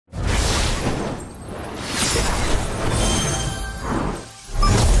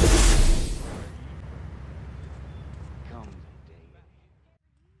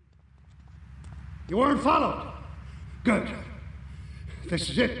You weren't followed. Good. This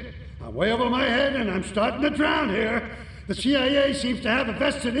is it. I'm way over my head and I'm starting to drown here. The CIA seems to have a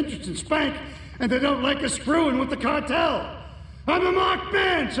vested interest in Spank, and they don't like us screwing with the cartel. I'm a marked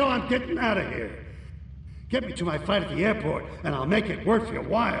man, so I'm getting out of here. Get me to my flight at the airport, and I'll make it worth your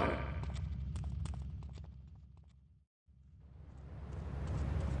while.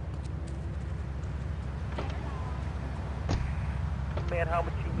 Man, how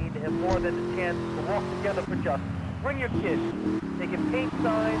much you mean to him more than the chance to walk together for justice. Bring your kids. They can paint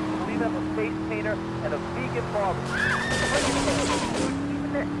signs, leave them a face painter, and a vegan barber. Bring your kids.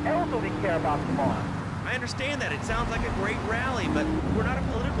 Even their elderly care about tomorrow. I understand that. It sounds like a great rally, but we're not a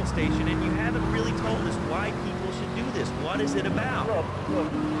political station, and you haven't really told us why people should do this. What is it about?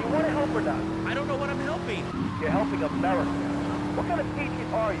 Look, you want to help or not? I don't know what I'm helping. You're helping America. What kind of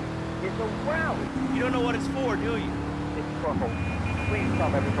patriot are you? It's a rally. You don't know what it's for, do you? It's for hope. Please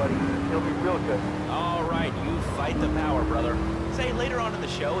come, everybody. It'll be real good. All right, you fight the power, brother. Say, later on in the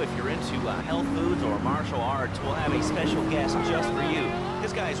show, if you're into health foods or martial arts, we'll have a special guest just for you.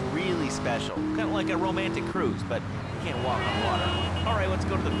 This guy's really special. Kind of like a romantic cruise, but you can't walk on water. All right, let's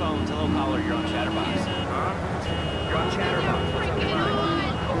go to the phones. Hello, caller, you're on Chatterbox. Huh? You're on Chatterbox. What's on the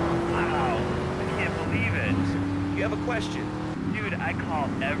line? Wow, I can't believe it. You have a question? Dude, I call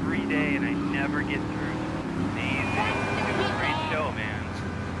every day and I never get through. It's amazing. You do a great show, man.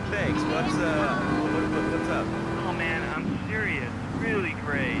 Thanks. What's up? Oh man, I'm serious. Really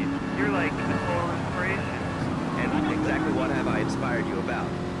great. You're like a total inspiration. And exactly what have I inspired you about?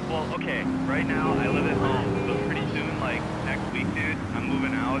 Well, okay, right now I live at home, but pretty soon, like next week, dude, I'm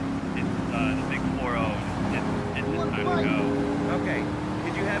moving out. It's the big 4-0. It's just time to go. Okay.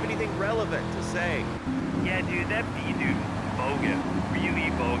 Did you have anything relevant to say? Yeah, dude, that B-dude was bogus. Really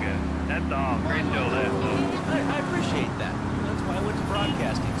bogus. That's all. Great show, that. I appreciate that. That's why I went to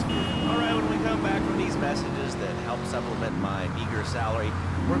broadcasting school. All right, when we come back from these messages that help supplement my meager salary,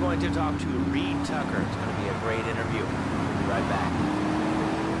 we're going to talk to Reed Tucker. It's going to be a great interview. We'll be right back.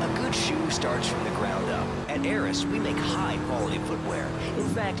 A good shoe starts from the ground up. At Eris, we make high-quality footwear. In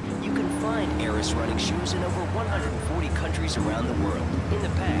fact, you can find Eris running shoes in over 140 countries around the world. In the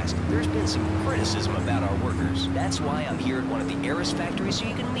past, there's been some criticism about our workers. That's why I'm here at one of the Eris factories so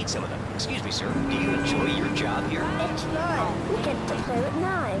you can meet some of them. Excuse me, sir. Do you enjoy your job here? It's fun. We get to play with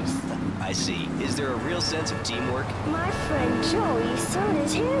knives. I see. Is there a real sense of teamwork? My friend Joey sewed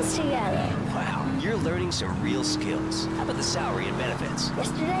his hands together. Wow, you're learning some real skills. How about the salary and benefits?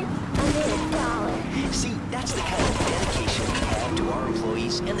 Yesterday, I made $1. See, that's the kind of dedication we have to our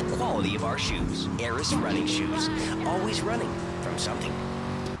employees and the quality of our shoes. Eris running shoes. Always running from something.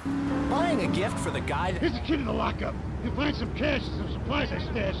 Buying a gift for the guy that... Here's a kid in the lockup. You'll find some cash and some supplies I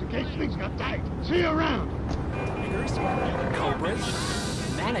stashed in case things got tight. See you around. tigers,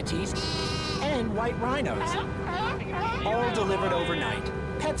 cobras, manatees, and white rhinos. All delivered overnight.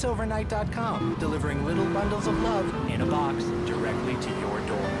 PetsOvernight.com, delivering little bundles of love in a box directly to your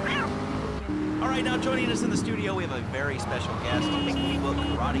door. All right, now joining us in the studio, we have a very special guest. His new book,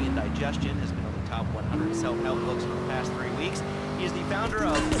 Karate and Digestion, has been on the top 100 self-help books for the past 3 weeks. He is the founder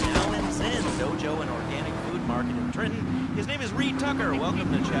of Now and Zen Dojo and Organic Food Market in Trenton. His name is Reed Tucker.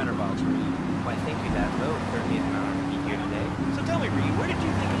 Welcome to Chatterbox, Reed. Why, thank you, that vote. Certainly is an honor to be here today. So tell me, Reed, where did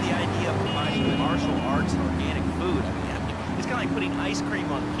you think of the idea of combining martial arts and organic food? I mean, it's kind of like putting ice cream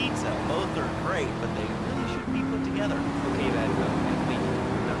on pizza. Both are great, but they really should be put together. Okay, that's complete.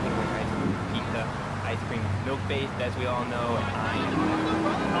 Nothing like ice cream, pizza. Ice cream is milk-based, as we all know, and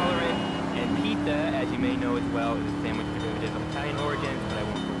I'm tolerant. And pizza, as you may know as well, is a sandwich derivative of Italian origins, but I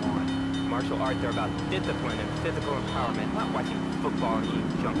won't go on. Martial arts are about discipline and physical empowerment, not watching football and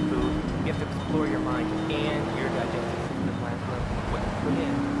eating junk food. You have to explore your mind and your digestive system last level. What you put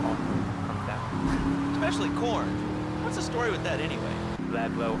in also comes out. Especially corn. What's the story with that anyway?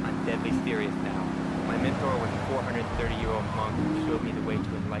 Ladlow, I'm deadly serious now. My mentor was a 430-year-old monk who showed me the way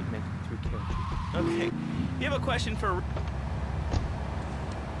to enlightenment through character. Okay. You have a question for...